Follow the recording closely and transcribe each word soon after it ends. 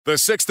The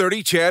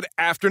 6:30 CHED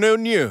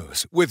Afternoon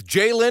News with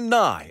Jaylen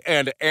Nye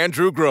and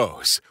Andrew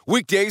Gross.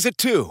 Weekdays at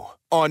 2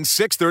 on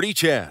 6:30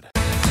 CHED.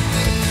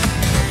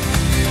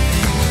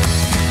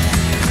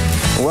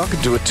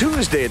 Welcome to a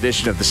Tuesday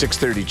edition of the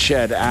 6:30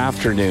 CHED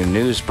Afternoon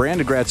News.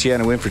 Brandon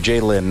Graziano in for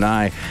Jaylen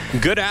Nye.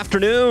 Good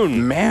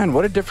afternoon. Man,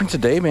 what a difference a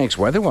day makes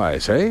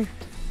weather-wise, eh?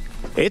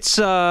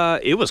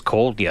 It was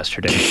cold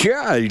yesterday.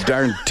 Yeah, you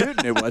darn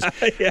tootin' it was.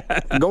 Yeah.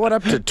 Going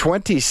up to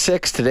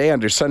 26 today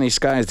under sunny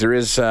skies. There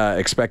is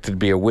expected to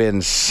be a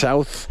wind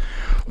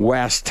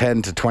southwest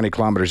 10 to 20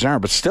 kilometers an hour,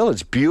 but still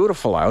it's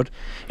beautiful out.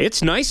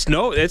 It's nice.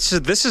 No, this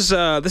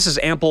is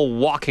ample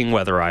walking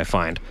weather, I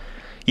find.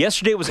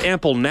 Yesterday was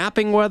ample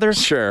napping weather.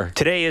 Sure.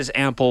 Today is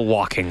ample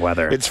walking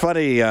weather. It's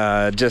funny,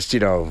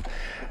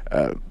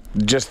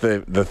 just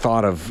the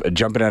thought of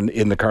jumping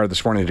in the car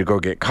this morning to go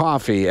get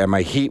coffee, and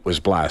my heat was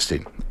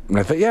blasting. And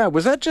I thought, yeah,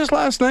 was that just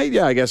last night?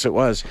 Yeah, I guess it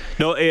was.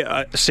 No,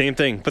 same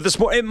thing. But this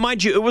morning,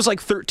 mind you, it was like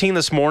 13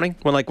 this morning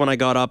when I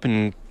got up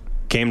and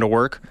came to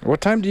work. What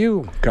time do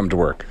you come to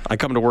work? I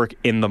come to work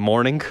in the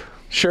morning.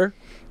 Sure.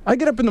 I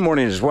get up in the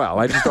morning as well.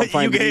 I just don't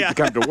find the need to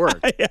come to work.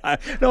 Yeah.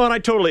 No, and I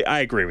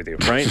agree with you,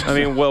 right? I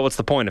mean, well, what's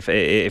the point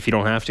if you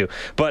don't have to?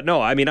 But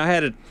no, I mean,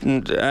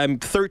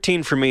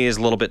 13 for me is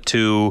a little bit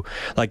too,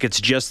 like, it's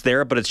just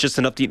there, but it's just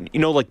enough to,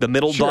 like the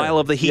middle dial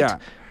of the heat. Yeah.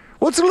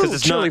 Well, it's a little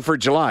chilly for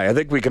July. I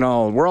think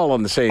we're all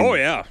on the same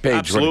page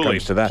absolutely. when it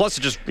comes to that. Plus,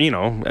 it just, we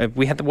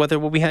had the weather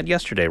what we had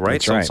yesterday, right?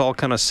 That's so right. It's all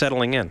kind of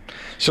settling in.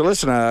 So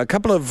listen, a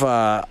couple of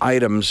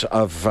items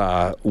of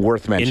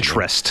worth mentioning.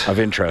 Of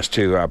interest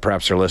to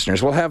perhaps our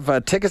listeners. We'll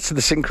have tickets to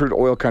the Syncrude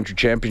Oil Country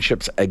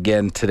Championships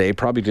again today.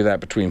 Probably do that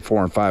between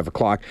 4 and 5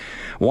 o'clock.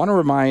 Want to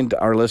remind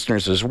our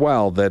listeners as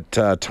well that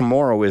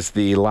tomorrow is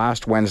the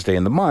last Wednesday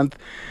in the month,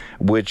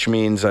 which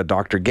means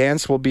Dr.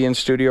 Gantz will be in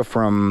studio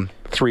from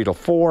 3 to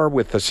 4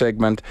 with his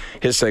segment,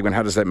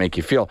 How Does That Make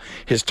You Feel?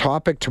 His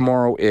topic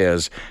tomorrow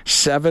is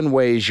 7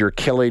 ways you're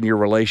killing your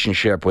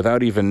relationship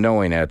without even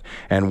knowing it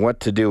and what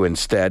to do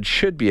instead.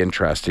 Should be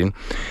interesting.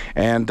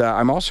 And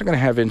I'm also going to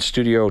have in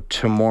studio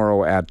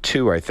tomorrow at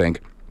 2, I think,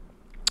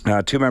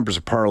 2 members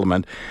of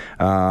Parliament.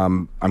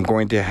 I'm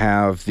going to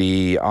have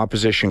the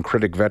Opposition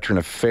Critic Veteran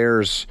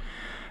Affairs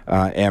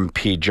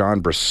MP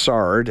John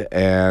Brassard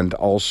and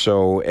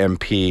also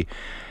MP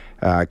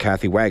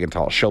Kathy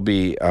Wagenthal. She'll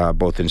be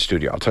both in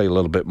studio. I'll tell you a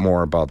little bit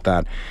more about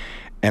that.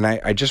 And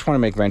I just want to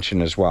make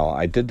mention as well.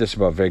 I did this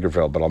about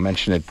Vegreville, but I'll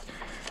mention it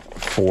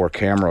for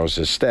Camrose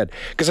instead,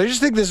 because I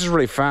just think this is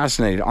really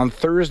fascinating. On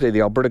Thursday,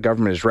 the Alberta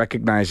government is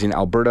recognizing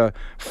Alberta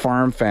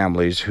farm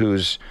families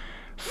whose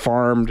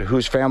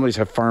families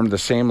have farmed the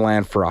same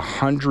land for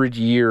 100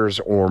 years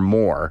or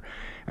more.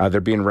 They're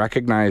being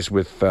recognized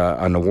with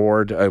an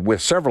award,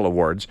 with several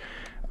awards.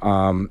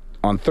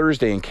 On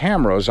Thursday in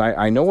Camrose,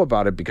 I know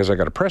about it because I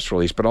got a press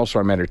release, but also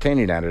I'm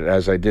entertaining at it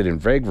as I did in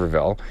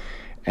Vegreville.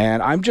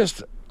 And I don't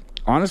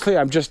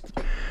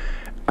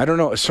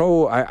know,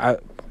 so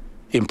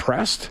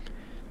impressed.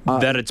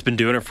 That it's been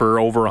doing it for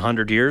over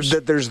 100 years?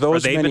 That there's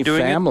those many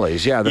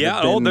families,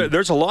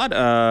 there's a lot.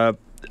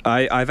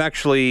 I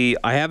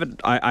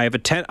haven't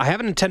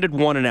attended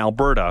one in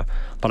Alberta,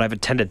 but I've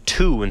attended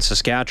 2 in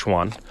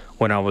Saskatchewan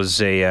when I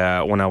was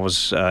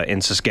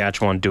in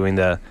Saskatchewan doing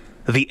the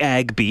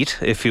ag beat,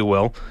 if you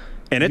will.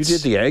 And you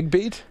did the ag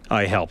beat?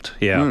 I helped,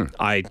 yeah.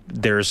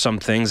 There's some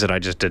things that I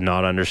just did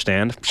not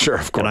understand. Sure,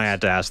 of course. And I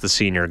had to ask the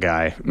senior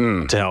guy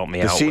to help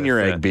me out. The senior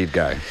ag beat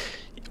guy.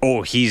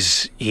 Oh,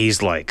 he's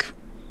a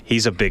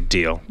big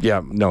deal.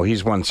 Yeah, no,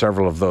 he's won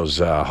several of those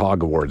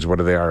hog awards. What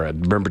are they?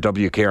 Remember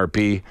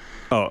WKRP?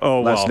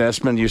 Les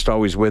Nessman used to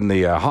always win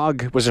the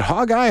hog. Was it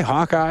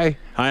Hawkeye?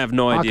 I have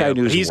no idea.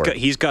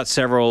 He's got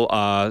several.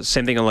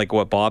 Same thing like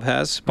what Bob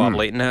has. Bob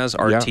Layton has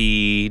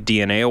RT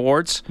DNA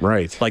awards.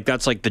 Right. Like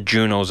that's like the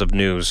Junos of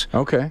news.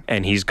 Okay.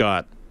 And he's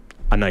got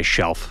a nice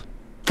shelf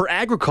for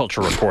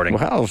agriculture reporting.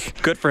 Well,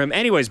 good for him.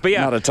 Anyways, but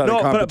yeah, not a ton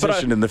of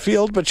competition in the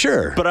field, but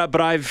sure. But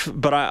I've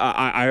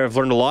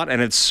learned a lot,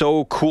 and it's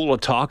so cool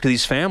to talk to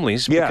these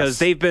families because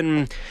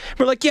we're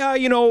like,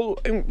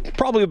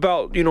 probably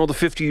about the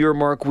 50-year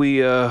mark,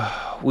 we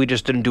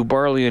just didn't do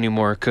barley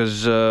anymore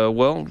because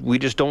we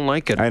just don't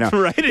like it. I know,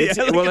 right?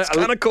 It's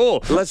kind of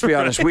cool. Let's be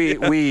honest.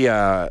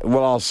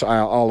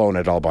 I'll own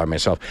it all by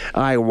myself.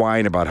 I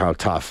whine about how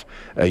tough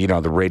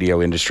the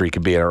radio industry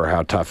can be, or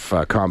how tough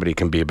comedy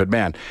can be. But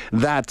man,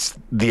 that's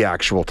the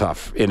actual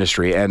tough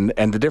industry, and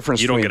the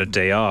difference. You don't get a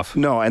day off.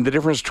 No, and the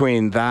difference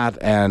between that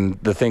and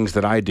the things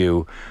that I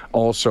do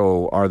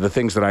also are the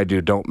things that I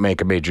do don't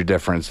make a major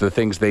difference. The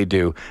things they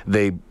do,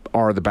 they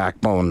are the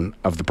backbone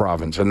of the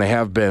province, and they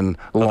have been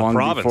long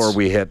before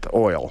we hit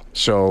oil.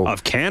 So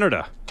of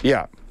Canada,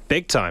 yeah,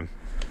 big time.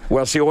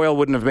 Well, see, oil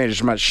wouldn't have made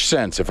as much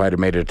sense if I'd have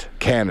made it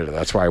Canada.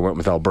 That's why I went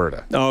with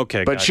Alberta.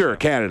 Okay, but gotcha. Sure,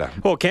 Canada.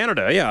 Well,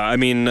 Canada, yeah. I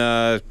mean,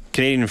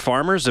 Canadian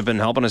farmers have been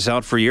helping us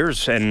out for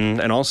years, and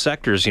all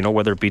sectors,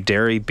 whether it be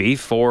dairy,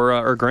 beef,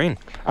 or grain.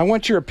 I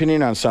want your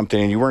opinion on something,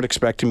 and you weren't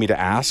expecting me to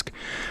ask,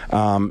 so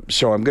I'm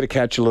going to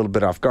catch you a little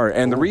bit off guard.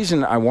 And the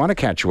reason I want to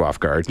catch you off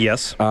guard,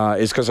 yes,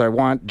 is because I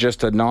want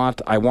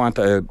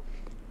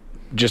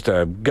just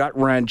a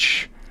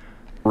gut-wrench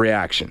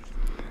reaction,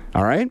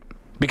 all right?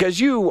 Because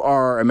you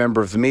are a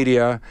member of the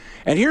media,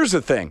 and here's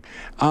the thing.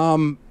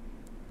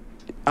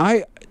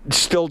 I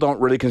still don't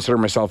really consider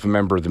myself a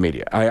member of the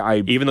media.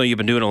 Even though you've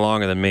been doing it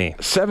longer than me.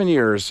 7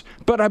 years,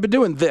 but I've been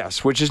doing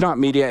this, which is not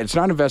media. It's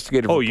not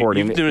investigative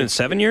reporting. You've been doing it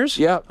 7 years?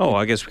 Yeah. Oh,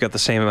 I guess we got the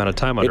same amount of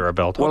time under our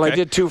belt. Well, okay. I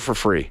did 2 for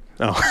free.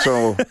 Oh.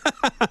 So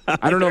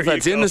I don't know if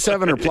that's in the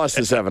 7 or plus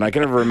the 7. I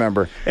can never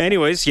remember.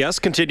 Anyways, yes,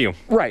 continue.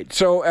 Right.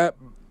 So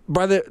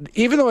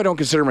even though I don't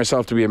consider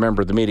myself to be a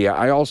member of the media,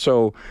 I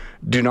also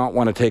do not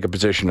want to take a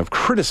position of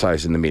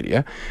criticizing the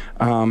media.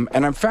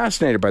 And I'm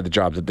fascinated by the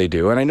job that they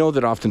do. And I know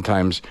that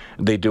oftentimes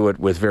they do it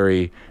with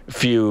very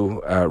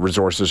few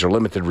resources or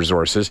limited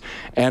resources.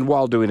 And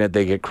while doing it,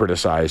 they get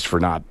criticized for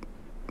not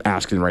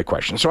asking the right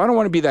questions. So I don't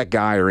want to be that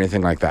guy or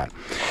anything like that.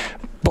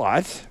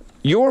 But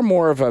you're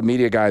more of a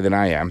media guy than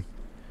I am.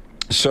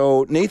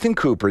 So Nathan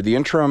Cooper, the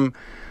interim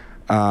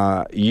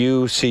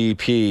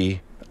UCP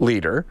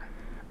leader,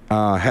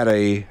 had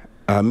a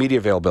media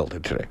availability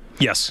today.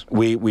 Yes.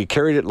 We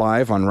carried it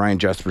live on Ryan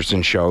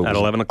Jesperson's show. At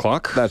 11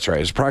 o'clock? That's right.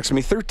 It was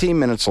approximately 13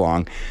 minutes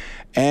long.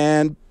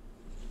 And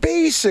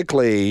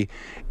basically,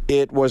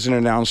 it was an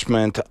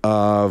announcement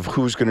of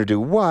who's going to do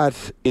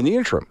what in the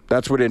interim.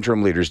 That's what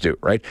interim leaders do,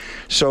 right?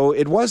 So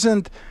it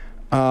wasn't...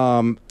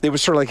 it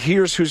was sort of like,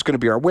 here's who's going to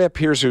be our whip,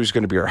 here's who's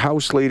going to be our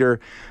House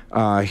leader,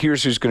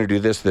 here's who's going to do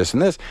this, this,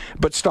 and this,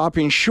 but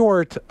stopping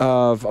short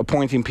of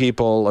appointing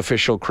people,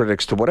 official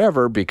critics to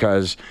whatever,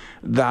 because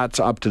that's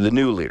up to the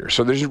new leader.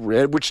 So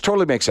which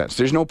totally makes sense.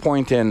 There's no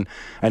point in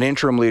an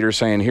interim leader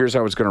saying, here's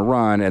how it's going to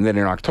run, and then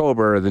in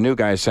October, the new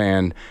guy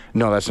saying,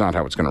 no, that's not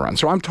how it's going to run.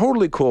 So I'm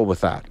totally cool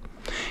with that.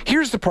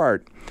 Here's the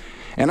part,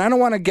 and I don't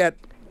want to get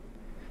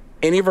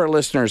any of our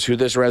listeners who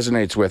this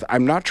resonates with,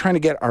 I'm not trying to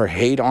get our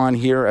hate on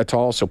here at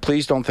all, so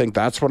please don't think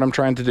that's what I'm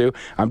trying to do.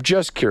 I'm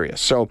just curious.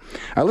 So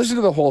I listened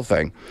to the whole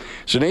thing.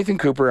 So Nathan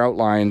Cooper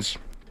outlines,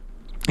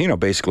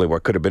 basically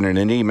what could have been in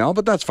an email,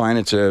 but that's fine.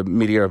 It's a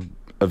media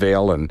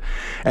avail, and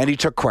he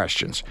took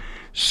questions.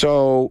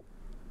 So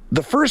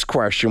the first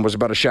question was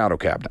about a shadow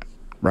cabinet,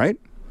 right?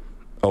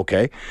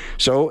 Okay.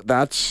 So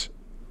that's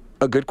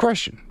a good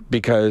question,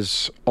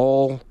 because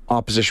all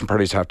opposition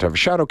parties have to have a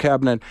shadow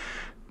cabinet.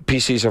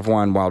 PCs have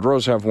one, Wild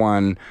Rose have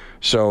one,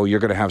 so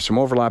you're going to have some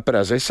overlap. But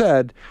as I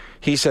said,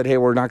 he said, hey,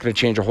 we're not going to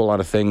change a whole lot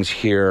of things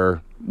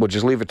here. We'll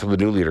just leave it till the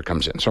new leader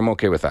comes in. So I'm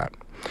okay with that.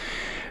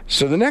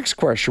 So the next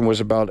question was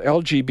about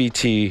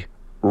LGBT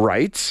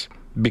rights,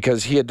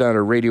 because he had done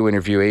a radio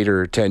interview 8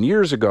 or 10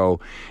 years ago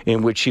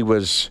in which he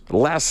was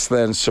less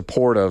than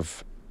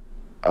supportive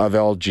of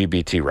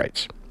LGBT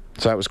rights.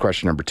 So that was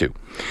question number 2.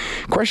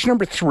 Question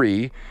number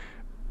 3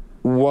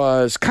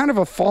 was kind of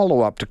a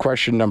follow-up to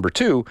question number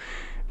 2.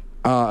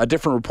 A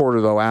different reporter,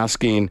 though,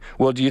 asking,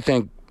 well, do you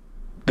think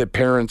that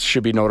parents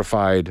should be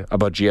notified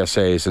about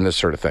GSAs and this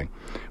sort of thing,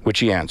 which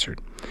he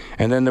answered.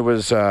 And then there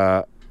was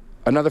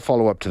another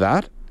follow-up to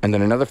that, and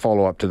then another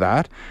follow-up to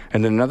that,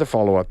 and then another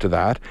follow-up to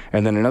that,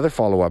 and then another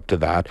follow-up to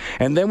that.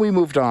 And then we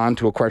moved on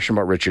to a question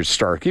about Richard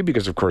Starkey,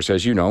 because, of course,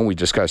 as you know, we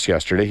discussed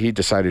yesterday, he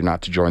decided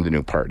not to join the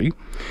new party.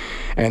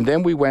 And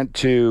then we went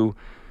to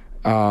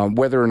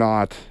whether or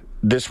not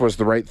this was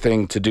the right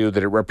thing to do,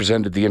 that it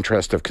represented the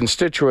interest of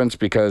constituents,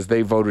 because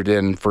they voted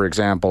in, for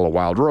example, a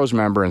Wild Rose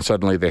member, and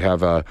suddenly they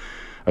have a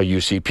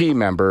UCP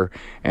member,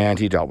 and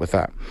he dealt with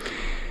that.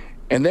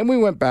 And then we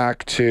went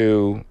back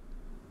to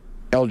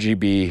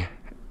LGBTQ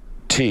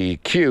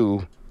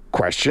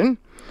question,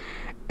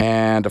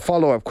 and a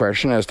follow-up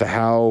question as to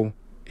how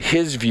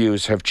his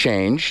views have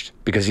changed,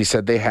 because he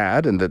said they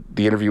had, and that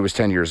the interview was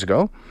 10 years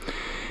ago.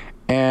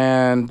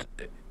 And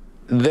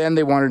then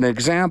they wanted an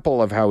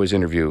example of how his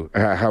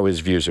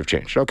views have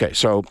changed. Okay,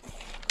 so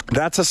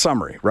that's a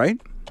summary,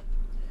 right?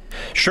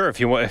 Sure, if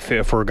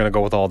we're going to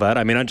go with all that.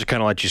 I mean, I just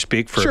kind of let you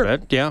speak for a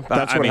bit. Yeah,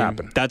 that's what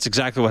happened. That's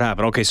exactly what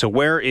happened. Okay, so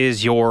where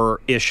is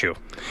your issue?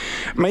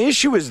 My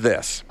issue is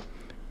this,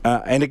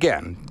 and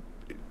again,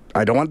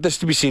 I don't want this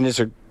to be seen as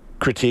a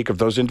critique of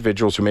those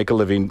individuals who make a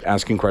living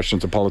asking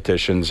questions of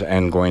politicians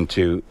and going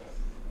to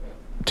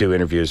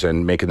interviews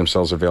and making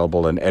themselves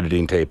available and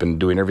editing tape and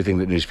doing everything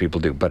that news people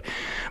do. But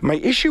my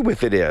issue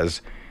with it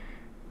is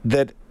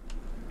that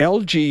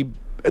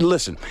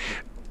listen,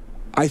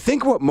 I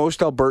think what most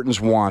Albertans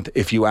want,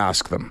 if you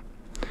ask them,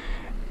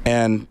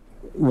 and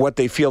what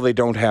they feel they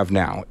don't have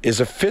now,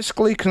 is a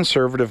fiscally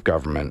conservative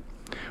government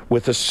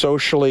with a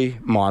socially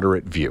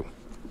moderate view.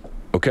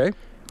 Okay?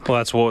 Well,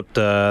 that's what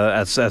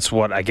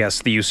I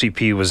guess the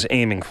UCP was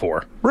aiming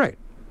for. Right.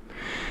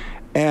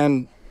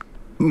 And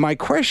my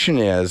question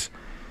is,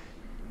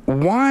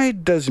 why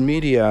does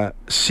media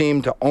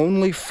seem to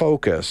only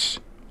focus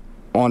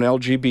on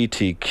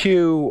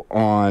LGBTQ,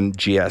 on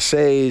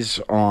GSAs,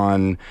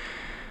 on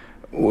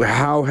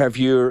how have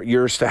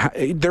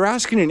they're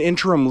asking an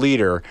interim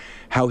leader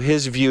how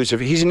his views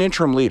he's an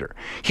interim leader.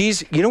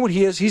 You know what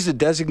he is? He's the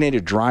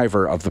designated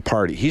driver of the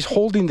party. He's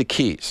holding the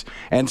keys,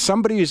 and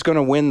somebody is going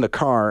to win the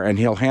car and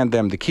he'll hand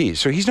them the keys.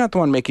 So he's not the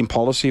one making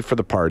policy for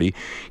the party.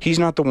 He's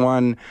not the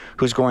one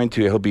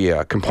he'll be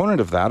a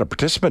component of that, a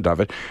participant of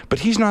it, but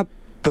he's not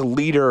the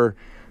leader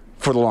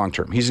for the long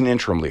term. He's an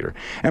interim leader.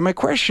 And my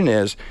question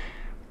is,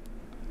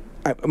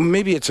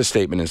 maybe it's a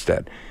statement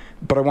instead,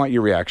 but I want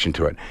your reaction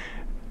to it.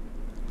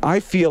 I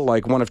feel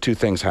like one of two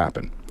things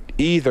happen.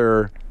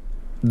 Either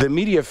the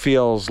media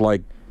feels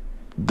like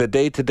the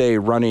day-to-day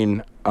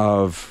running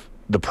of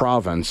the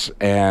province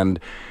and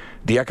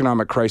the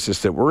economic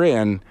crisis that we're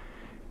in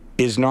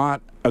is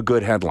not a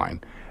good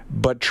headline.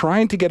 But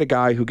trying to get a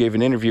guy who gave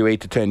an interview 8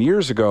 to 10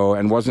 years ago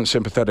and wasn't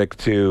sympathetic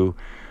to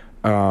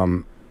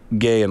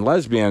gay and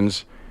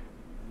lesbians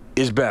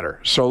is better.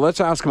 So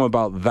let's ask him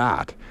about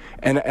that.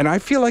 And I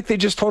feel like they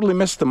just totally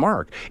missed the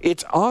mark.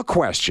 It's a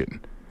question.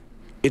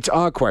 It's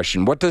a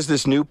question. What does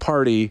this new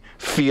party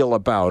feel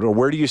about, or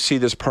where do you see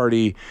this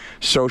party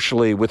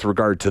socially with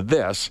regard to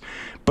this?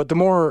 But the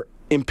more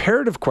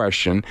imperative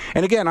question,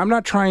 and again, I'm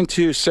not trying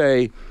to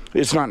say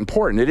it's not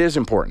important. It is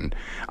important.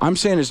 I'm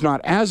saying it's not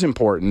as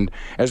important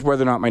as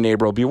whether or not my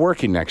neighbor will be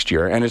working next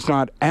year. And it's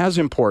not as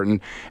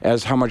important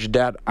as how much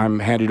debt I'm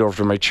handing over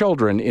to my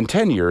children in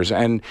 10 years.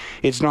 And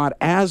it's not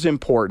as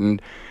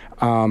important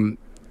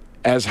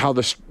as how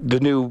the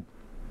new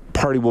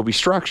party will be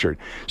structured.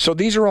 So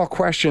these are all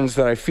questions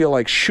that I feel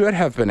like should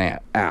have been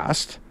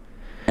asked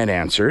and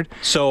answered.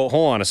 So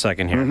hold on a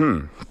second here.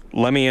 Mm-hmm.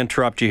 Let me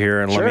interrupt you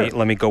here, and sure.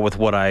 let me go with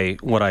what I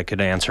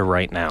could answer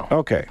right now.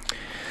 Okay.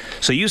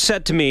 So you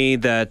said to me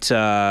that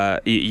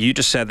you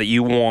just said that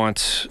you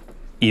want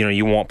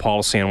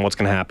policy on what's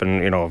going to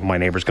happen. If my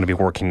neighbor's going to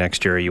be working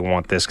next year, you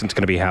want this, it's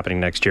going to be happening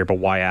next year, but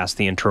why ask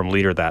the interim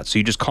leader that? So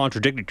you just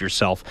contradicted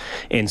yourself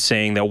in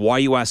saying that why are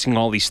you asking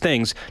all these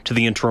things to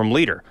the interim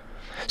leader?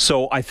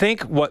 So I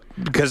think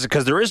because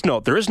there is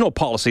no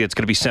policy that's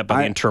going to be set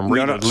by the interim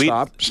leader.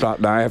 Stop.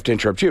 Now I have to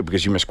interrupt you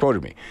because you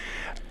misquoted me.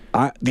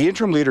 The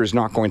interim leader is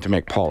not going to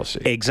make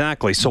policy.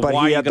 Exactly. So but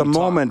why he at the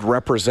moment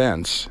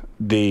represents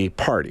the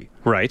party.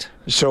 Right.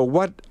 So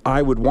what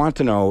I would want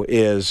to know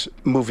is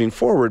moving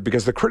forward,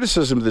 because the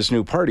criticism of this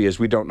new party is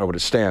we don't know what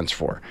it stands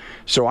for.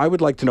 So I would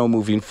like to know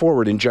moving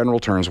forward in general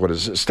terms, what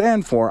does it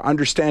stand for,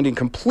 understanding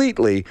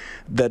completely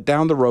that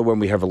down the road when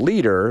we have a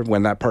leader,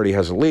 when that party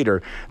has a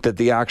leader, that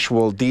the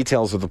actual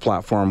details of the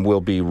platform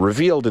will be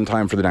revealed in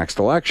time for the next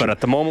election. But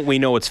at the moment we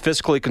know it's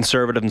fiscally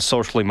conservative and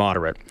socially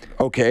moderate.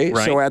 Okay.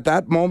 Right? So at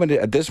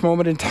this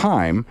moment in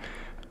time,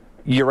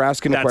 you're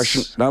asking a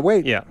question. Now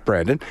wait,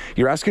 Brandon,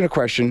 you're asking a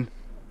question.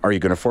 Are you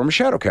going to form a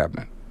shadow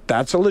cabinet?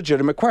 That's a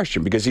legitimate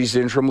question because he's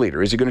the interim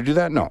leader. Is he going to do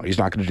that? No, he's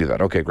not going to do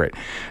that. Okay, great.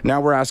 Now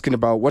we're asking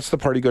about what's the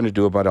party going to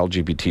do about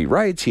LGBT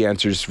rights? He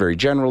answers very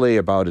generally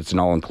about it's an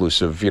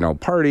all-inclusive,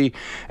 party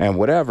and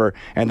whatever.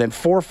 And then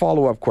 4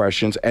 follow-up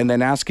questions and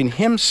then asking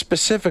him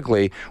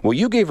specifically, well,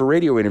 you gave a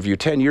radio interview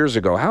 10 years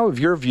ago. How have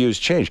your views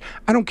changed?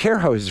 I don't care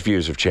how his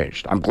views have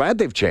changed. I'm glad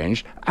they've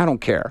changed. I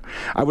don't care.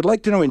 I would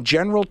like to know in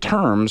general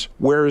terms,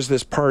 where is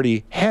this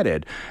party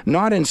headed?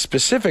 Not in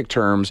specific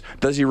terms,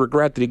 does he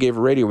regret that he gave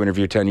a radio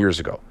interview 10 years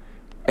ago?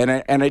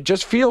 And it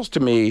just feels to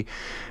me,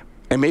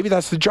 and maybe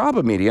that's the job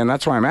of media, and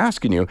that's why I'm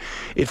asking you,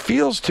 it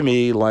feels to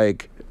me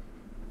like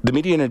the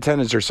media in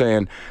attendance are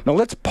saying, no,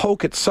 let's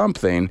poke at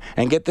something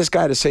and get this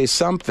guy to say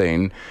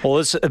something. Well,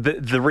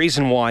 the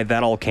reason why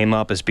that all came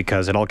up is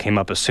because it all came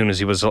up as soon as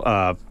he was,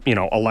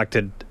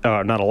 elected,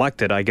 not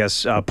elected, I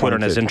guess, put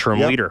in as interim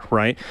leader,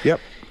 right?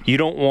 Yep. You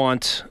don't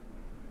want,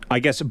 I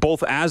guess,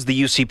 both as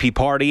the UCP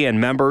party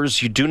and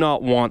members, you do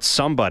not want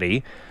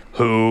somebody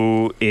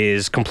who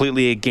is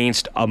completely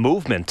against a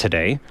movement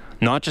today,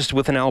 not just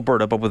within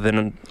Alberta, but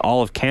within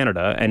all of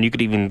Canada, and you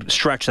could even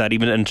stretch that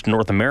even into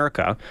North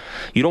America.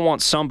 You don't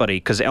want somebody,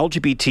 because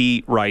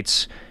LGBT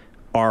rights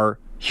are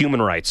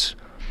human rights.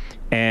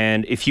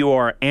 And if you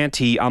are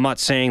I'm not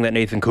saying that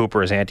Nathan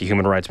Cooper is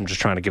anti-human rights, I'm just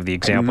trying to give the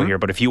example here,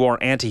 but if you are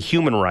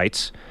anti-human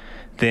rights,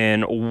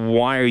 then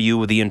why are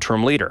you the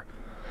interim leader?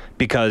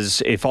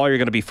 Because if all you're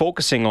going to be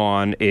focusing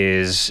on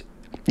is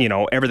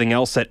everything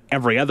else that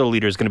every other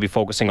leader is going to be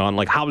focusing on,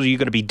 like, how are you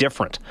going to be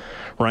different,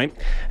 right?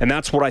 And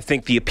that's what I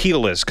think the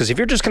appeal is. Because if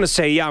you're just going to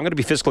say, I'm going to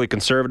be fiscally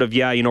conservative,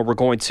 we're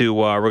going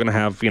to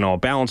have, a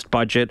balanced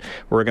budget,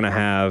 we're going to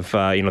have,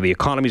 the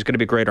economy is going to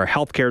be great, our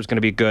healthcare is going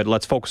to be good,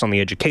 let's focus on the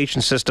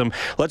education system,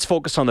 let's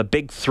focus on the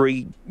big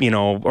 3,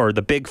 or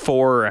the big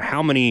 4, or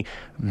how many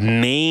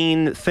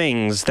main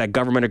things that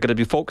government are going to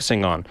be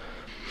focusing on.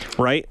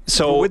 Right?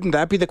 So wouldn't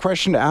that be the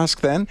question to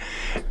ask then?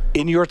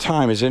 In your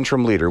time as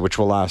interim leader, which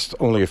will last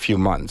only a few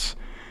months,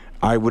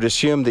 I would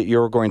assume that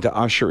you're going to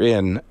usher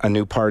in a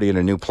new party and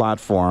a new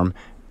platform,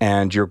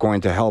 and you're going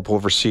to help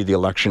oversee the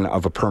election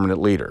of a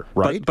permanent leader,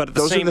 right? But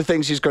those are the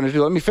things he's going to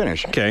do. Let me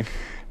finish. Okay.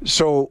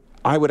 So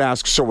I would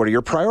ask, so what are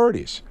your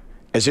priorities?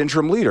 As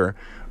interim leader,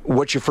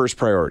 what's your first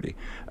priority?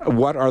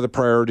 What are the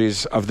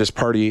priorities of this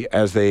party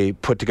as they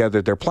put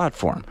together their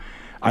platform?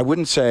 I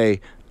wouldn't say,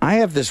 I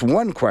have this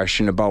one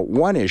question about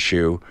one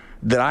issue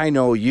that I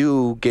know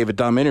you gave a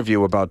dumb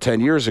interview about 10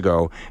 years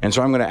ago, and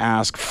so I'm going to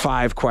ask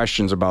 5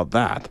 questions about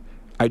that.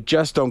 I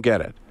just don't get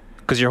it.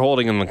 Because you're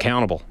holding them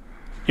accountable.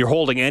 You're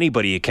holding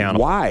anybody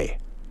accountable. Why?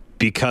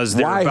 Because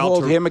they're Why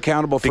hold him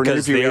accountable for an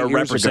interview 8 years ago? Because they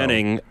are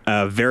representing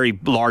a very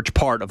large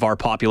part of our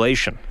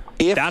population.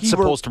 That's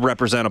supposed to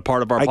represent a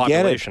part of our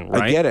population,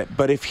 right? I get it.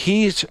 But if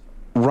he's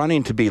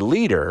running to be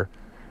leader,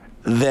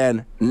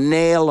 then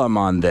nail him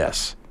on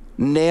this.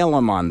 Nail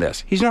him on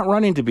this. He's not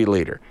running to be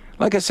leader.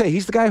 Like I say,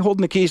 he's the guy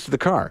holding the keys to the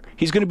car.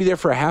 He's going to be there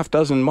for a half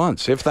dozen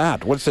months, if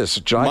that. What's this?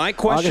 July,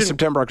 August,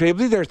 September, October. He'll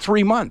be there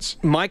 3 months.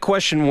 My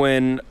question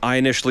when I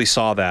initially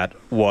saw that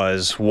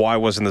was, why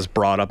wasn't this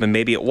brought up? And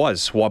maybe it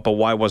was, but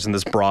why wasn't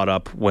this brought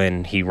up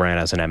when he ran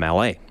as an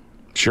MLA?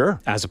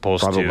 Sure. As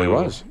opposed probably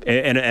was.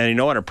 And you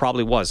know what? It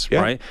probably was,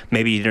 right?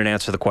 Maybe you didn't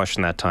answer the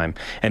question that time.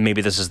 And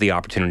maybe this is the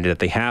opportunity that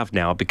they have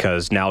now,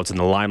 because now it's in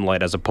the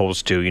limelight as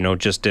opposed to,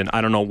 just in,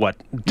 I don't know what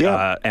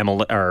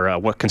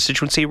what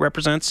constituency it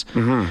represents,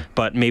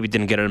 but maybe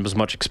didn't get as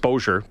much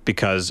exposure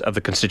because of the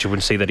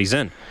constituency that he's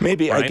in.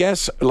 Maybe. Right? I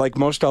guess, like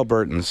most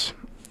Albertans,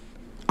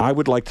 I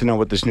would like to know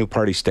what this new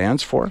party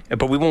stands for.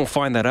 But we won't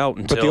find that out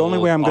until But the only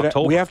way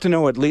October. we have to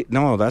know at least,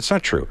 no, that's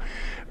not true.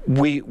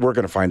 We're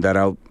going to find that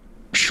out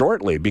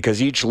shortly,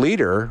 because each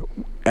leader,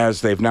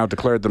 as they've now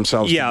declared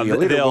themselves to be a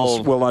leader,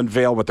 will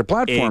unveil what their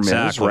platform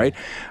is, right?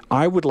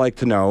 I would like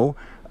to know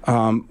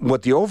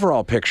what the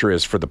overall picture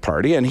is for the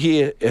party, and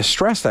he has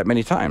stressed that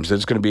many times, that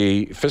it's going to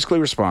be fiscally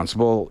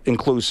responsible,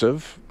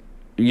 inclusive,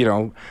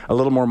 a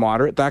little more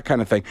moderate, that kind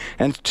of thing.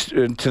 And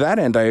to that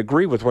end, I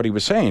agree with what he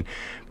was saying.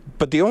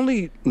 But the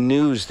only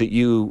news that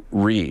you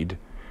read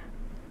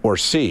or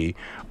see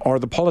are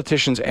the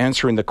politicians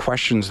answering the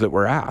questions that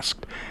were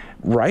asked.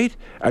 Right?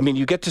 I mean,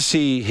 you get to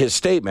see his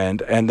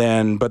statement,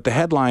 but the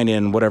headline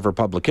in whatever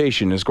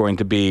publication is going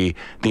to be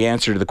the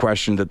answer to the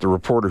question that the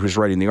reporter who's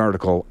writing the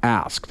article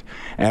asked.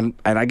 And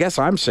I guess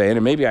I'm saying,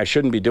 and maybe I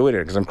shouldn't be doing it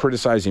because I'm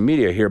criticizing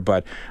media here,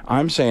 but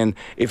I'm saying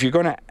if you're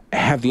going to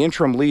have the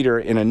interim leader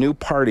in a new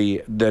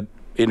party that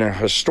in a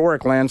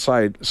historic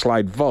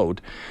landslide vote,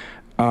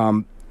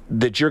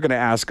 that you're going to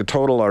ask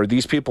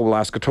these people will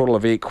ask a total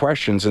of 8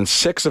 questions, and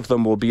 6 of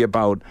them will be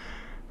about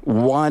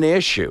one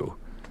issue.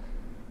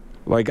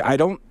 Like, I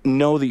don't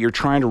know that you're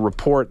trying to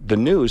report the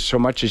news so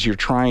much as you're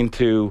trying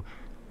to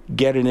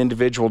get an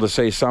individual to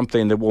say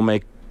something that will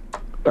make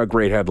a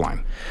great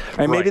headline.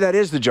 And maybe that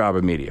is the job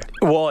of media.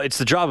 Well, it's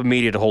the job of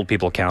media to hold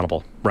people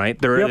accountable, right?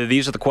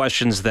 These are the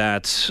questions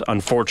that,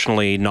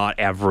 unfortunately, not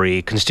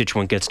every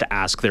constituent gets to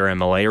ask their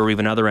MLA or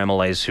even other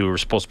MLAs who are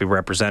supposed to be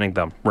representing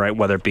them, right?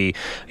 Whether it be,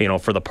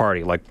 for the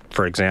party. Like,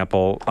 for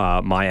example,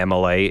 my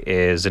MLA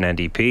is an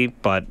NDP,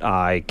 but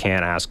I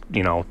can't ask,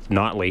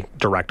 Notley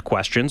direct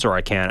questions, or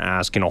I can't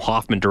ask,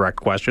 Hoffman direct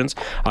questions.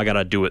 I got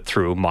to do it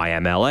through my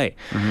MLA,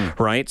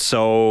 right?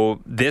 So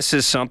this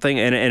is something,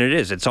 and it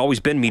is. It's always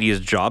been media's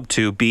job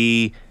to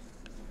be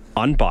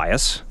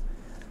unbiased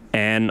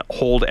and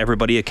hold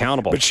everybody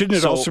accountable. But shouldn't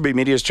it also be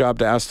media's job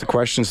to ask the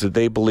questions that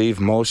they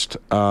believe most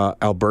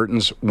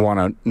Albertans want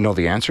to know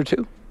the answer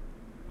to?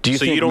 Do you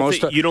think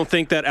you don't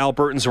think that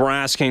Albertans were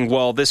asking,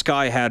 well, this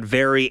guy had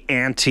very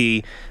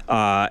anti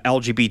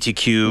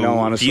LGBTQ No,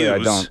 honestly, views. I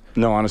don't.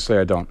 No, honestly,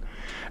 I don't.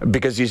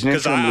 Because he's an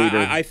interim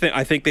leader. I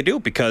think they do,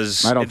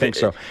 because I don't think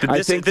so.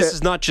 This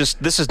is not just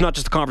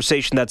a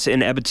conversation that's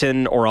in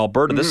Edmonton or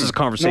Alberta. This is a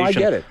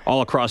conversation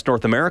all across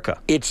North America.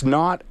 It's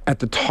not at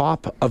the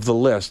top of the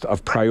list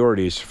of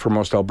priorities for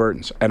most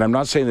Albertans, and I'm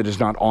not saying that it's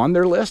not on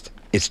their list.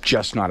 It's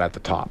just not at the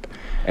top.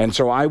 And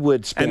so I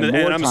would spend more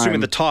time... And I'm assuming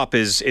the top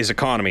is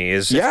economy,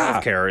 is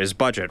healthcare, is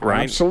budget,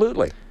 right?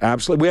 Absolutely.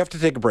 We have to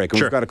take a break.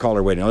 We've got a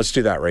caller waiting. Let's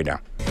do that right now.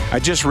 I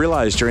just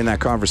realized during that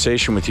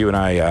conversation with you and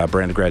I,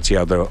 Brandon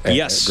Graziano,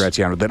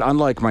 that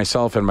unlike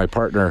myself and my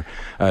partner,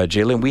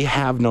 Jaylin, we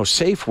have no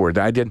safe word.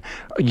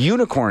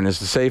 Unicorn is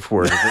the safe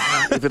word.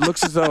 If it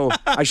looks as though...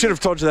 I should have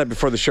told you that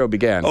before the show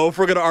began. Oh, if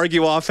we're going to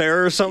argue off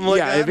air or something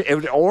like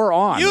that? Or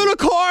on.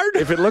 Unicorn!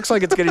 If it looks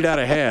like it's getting out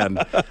of hand,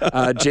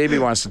 Jamie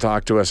wants to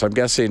talk to us. I'm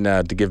guessing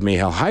to give me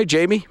hell. Hi,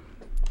 Jamie.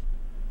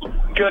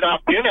 Good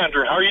afternoon,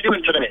 Andrew. How are you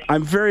doing today?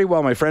 I'm very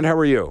well, my friend. How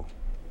are you?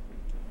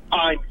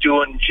 I'm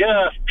doing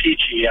just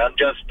peachy. I'm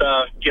just,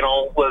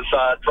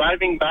 was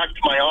driving back to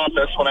my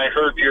office when I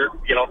heard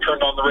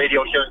turned on the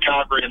radio here in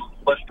Calgary and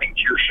listening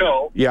to your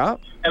show. Yeah.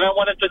 And I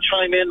wanted to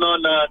chime in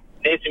on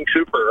Nathan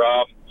Cooper.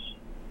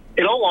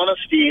 In all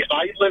honesty,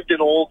 I lived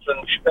in Olds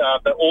and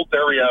the Olds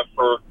area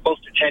for close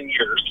to 10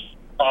 years.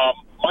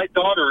 My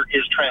daughter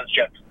is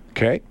transgender.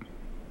 Okay.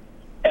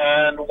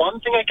 And one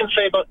thing I can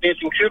say about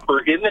Nathan Cooper,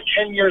 in the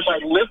 10 years I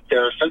lived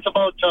there, since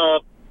about,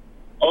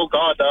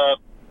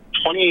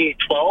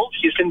 2012,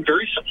 he's been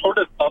very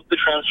supportive of the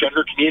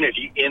transgender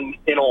community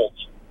in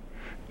Olds.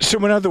 So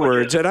in other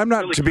words, and I'm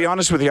not, really, to be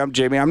honest with you,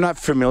 Jamie, I'm not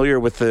familiar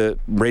with the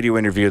radio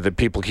interview that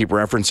people keep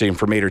referencing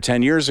from 8 or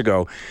 10 years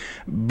ago,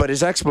 but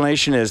his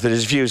explanation is that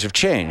his views have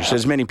changed,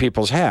 as many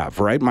people's have,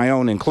 right? My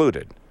own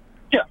included.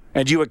 Yeah.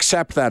 And you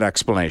accept that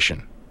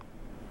explanation?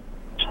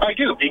 I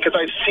do, because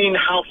I've seen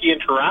how he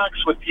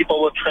interacts with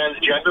people with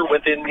transgender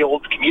within the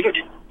Olds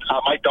community.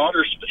 My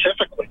daughter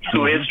specifically,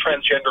 who is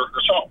transgender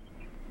herself.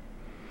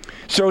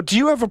 So do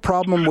you have a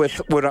problem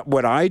with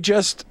what I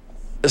just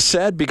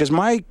said? Because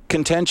my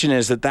contention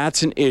is that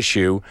that's an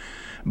issue,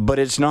 but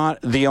it's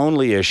not the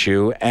only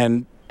issue.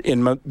 And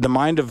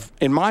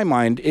in my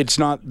mind, it's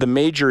not the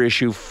major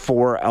issue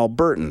for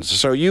Albertans.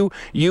 So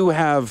you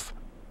have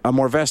a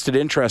more vested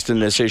interest in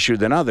this issue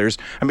than others.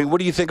 I mean, what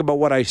do you think about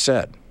what I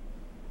said?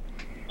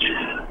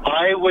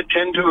 I would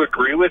tend to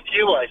agree with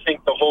you. I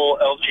think the whole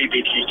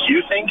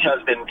LGBTQ thing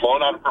has been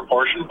blown out of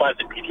proportion by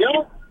the media.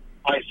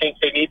 I think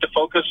they need to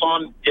focus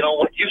on,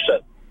 what you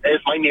said. Is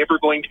my neighbor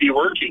going to be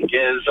working?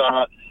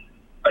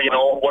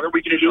 What are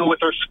we going to do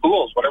with our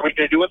schools? What are we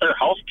going to do with our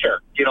health care?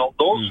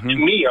 Those to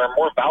me are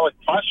more valid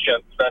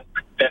questions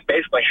than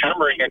basically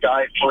hammering a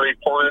guy for a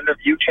poor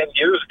interview 10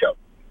 years ago.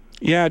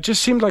 Yeah, it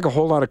just seemed like a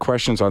whole lot of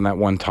questions on that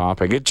one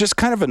topic. It just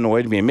kind of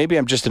annoyed me. Maybe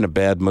I'm just in a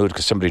bad mood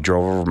because somebody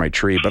drove over my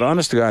tree. But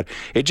honest to God,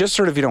 it just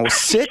sort of,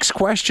 6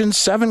 questions,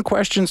 7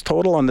 questions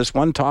total on this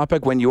one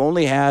topic when you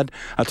only had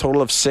a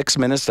total of 6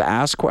 minutes to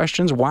ask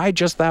questions. Why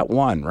just that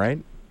one, right?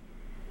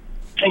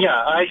 Yeah,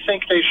 I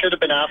think they should have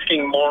been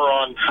asking more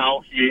on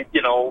how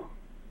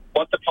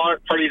what the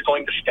party is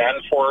going to stand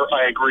for.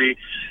 I agree.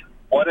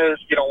 What is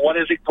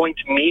it going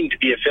to mean to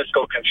be a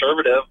fiscal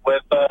conservative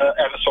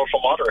and a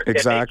social moderate?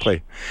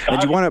 Exactly.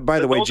 And you want to, by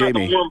the way, Jamie.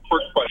 Those are the more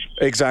important questions.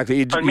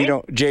 Exactly.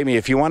 Jamie,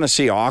 if you want to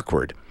see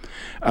awkward,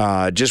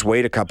 just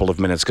wait a couple of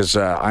minutes because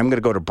I'm going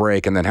to go to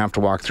break and then have to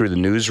walk through the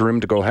newsroom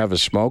to go have a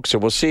smoke. So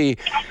we'll see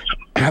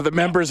how the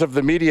members of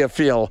the media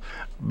feel.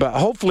 But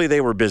hopefully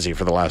they were busy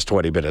for the last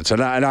 20 minutes.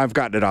 And I've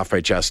gotten it off my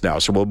chest now,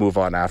 so we'll move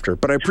on after.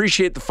 But I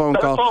appreciate the phone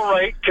call. That's all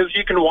right, because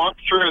you can walk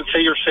through and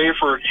say you're safe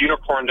for a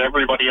unicorn to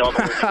everybody else.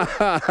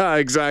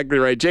 Exactly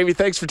right. Jamie,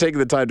 thanks for taking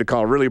the time to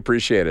call. Really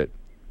appreciate it.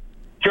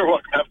 You're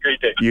welcome. Have a great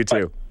day. You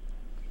too. Bye.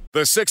 The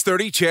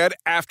 6:30 CHED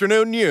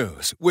Afternoon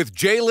News with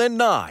Jaylen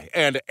Nye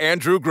and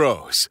Andrew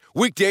Gross.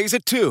 Weekdays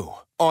at 2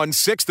 on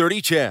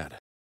 6:30 CHED.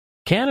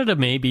 Canada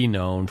may be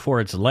known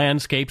for its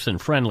landscapes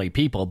and friendly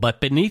people,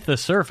 but beneath the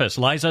surface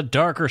lies a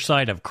darker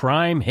side of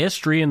crime,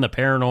 history, and the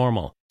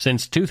paranormal.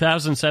 Since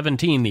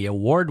 2017, the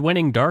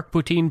award-winning Dark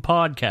Poutine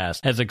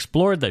podcast has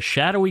explored the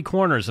shadowy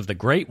corners of the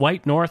Great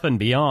White North and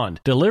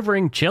beyond,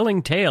 delivering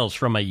chilling tales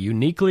from a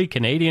uniquely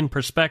Canadian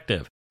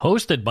perspective.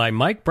 Hosted by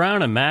Mike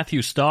Brown and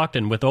Matthew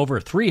Stockton with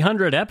over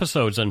 300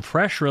 episodes and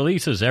fresh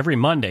releases every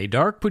Monday,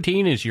 Dark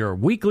Poutine is your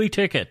weekly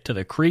ticket to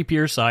the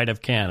creepier side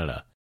of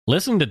Canada.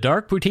 Listen to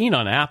Dark Poutine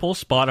on Apple,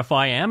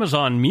 Spotify,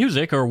 Amazon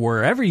Music, or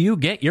wherever you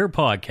get your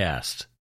podcasts.